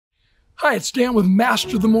Hi, it's Dan with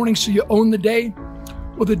Master the Morning So You Own the Day.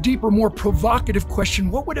 With a deeper, more provocative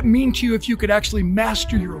question, what would it mean to you if you could actually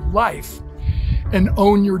master your life and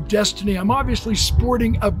own your destiny? I'm obviously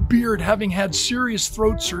sporting a beard, having had serious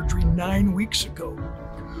throat surgery 9 weeks ago.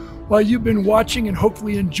 While you've been watching and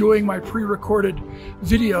hopefully enjoying my pre-recorded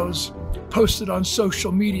videos posted on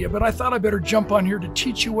social media, but I thought I better jump on here to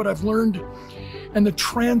teach you what I've learned and the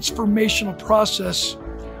transformational process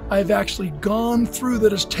I've actually gone through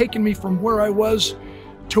that has taken me from where I was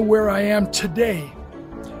to where I am today.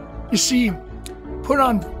 You see, put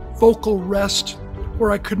on vocal rest,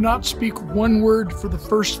 where I could not speak one word for the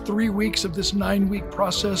first 3 weeks of this 9-week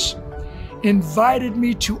process, invited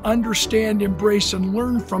me to understand, embrace, and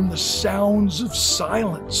learn from the sounds of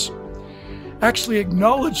silence. Actually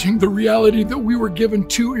acknowledging the reality that we were given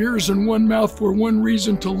 2 ears and 1 mouth for one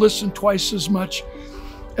reason: to listen twice as much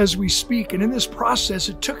as we speak. And in this process,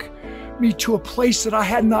 it took me to a place that I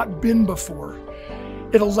had not been before.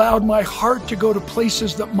 It allowed my heart to go to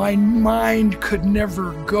places that my mind could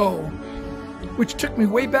never go, which took me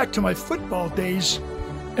way back to my football days,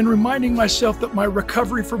 and reminding myself that my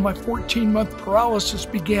recovery from my 14-month paralysis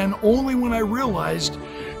began only when I realized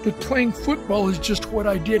that playing football is just what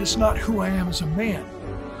I did. It's not who I am as a man.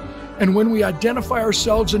 And when we identify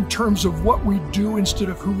ourselves in terms of what we do instead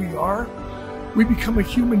of who we are, we become a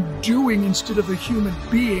human doing instead of a human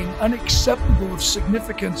being. Unacceptable of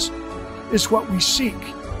significance is what we seek.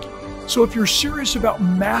 So if you're serious about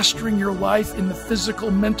mastering your life in the physical,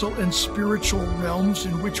 mental, and spiritual realms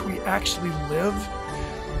in which we actually live,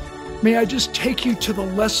 may I just take you to the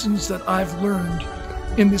lessons that I've learned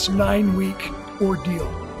in this 9-week ordeal.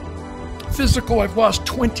 Physical, I've lost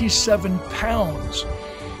 27 pounds.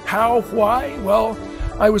 How? Why? Well,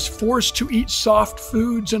 I was forced to eat soft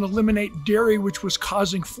foods and eliminate dairy, which was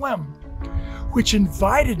causing phlegm, which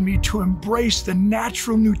invited me to embrace the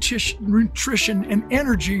natural nutrition and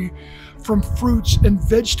energy from fruits and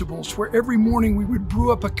vegetables, where every morning we would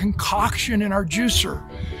brew up a concoction in our juicer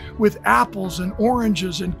with apples and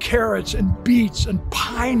oranges and carrots and beets and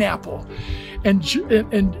pineapple and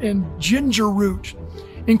ginger root,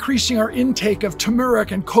 increasing our intake of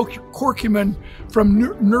turmeric and curcumin from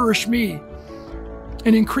Nourish Me,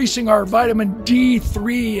 and increasing our vitamin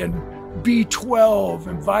D3 and B12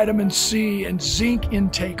 and vitamin C and zinc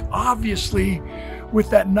intake, obviously with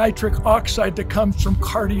that nitric oxide that comes from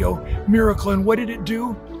Cardio Miracle. And what did it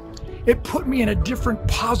do? It put me in a different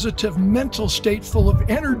positive mental state full of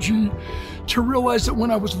energy to realize that when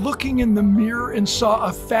I was looking in the mirror and saw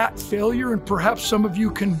a fat failure, and perhaps some of you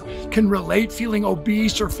can relate, feeling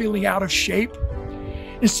obese or feeling out of shape,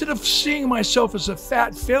 instead of seeing myself as a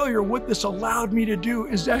fat failure, what this allowed me to do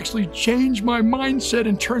is actually change my mindset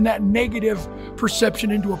and turn that negative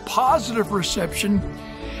perception into a positive reception,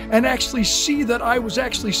 and actually see that I was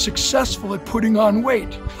actually successful at putting on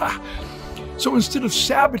weight. So instead of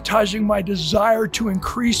sabotaging my desire to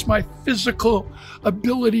increase my physical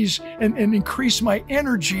abilities and increase my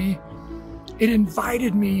energy, it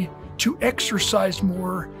invited me to exercise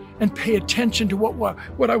more and pay attention to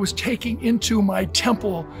what I was taking into my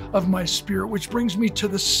temple of my spirit, which brings me to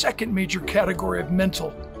the second major category of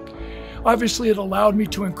mental. Obviously, it allowed me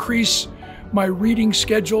to increase my reading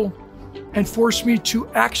schedule and force me to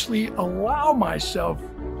actually allow myself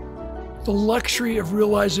the luxury of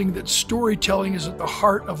realizing that storytelling is at the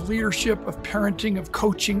heart of leadership, of parenting, of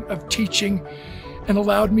coaching, of teaching, and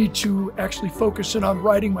allowed me to actually focus in on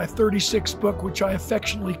writing my 36th book, which I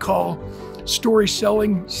affectionately call Story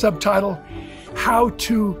Selling, subtitle, How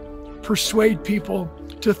to Persuade People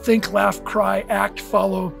to Think, Laugh, Cry, Act,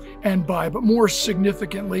 Follow, and Buy. But more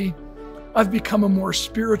significantly, I've become a more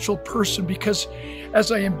spiritual person, because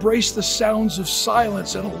as I embraced the sounds of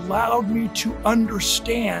silence, it allowed me to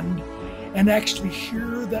understand and actually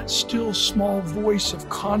hear that still small voice of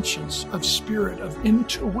conscience, of spirit, of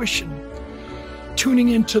intuition, tuning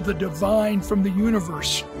into the divine from the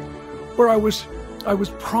universe, where I was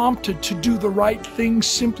prompted to do the right thing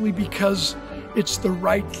simply because it's the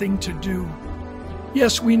right thing to do.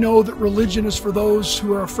 Yes, we know that religion is for those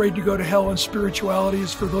who are afraid to go to hell, and spirituality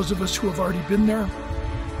is for those of us who have already been there.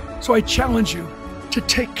 So I challenge you to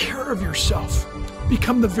take care of yourself.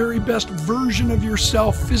 Become the very best version of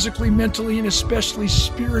yourself, physically, mentally, and especially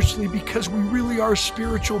spiritually, because we really are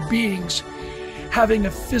spiritual beings having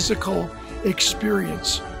a physical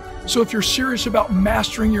experience. So if you're serious about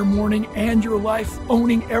mastering your morning and your life,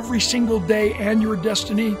 owning every single day and your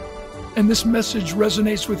destiny, and this message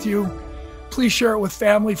resonates with you, please share it with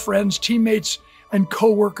family, friends, teammates, and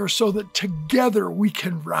coworkers so that together we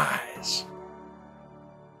can rise.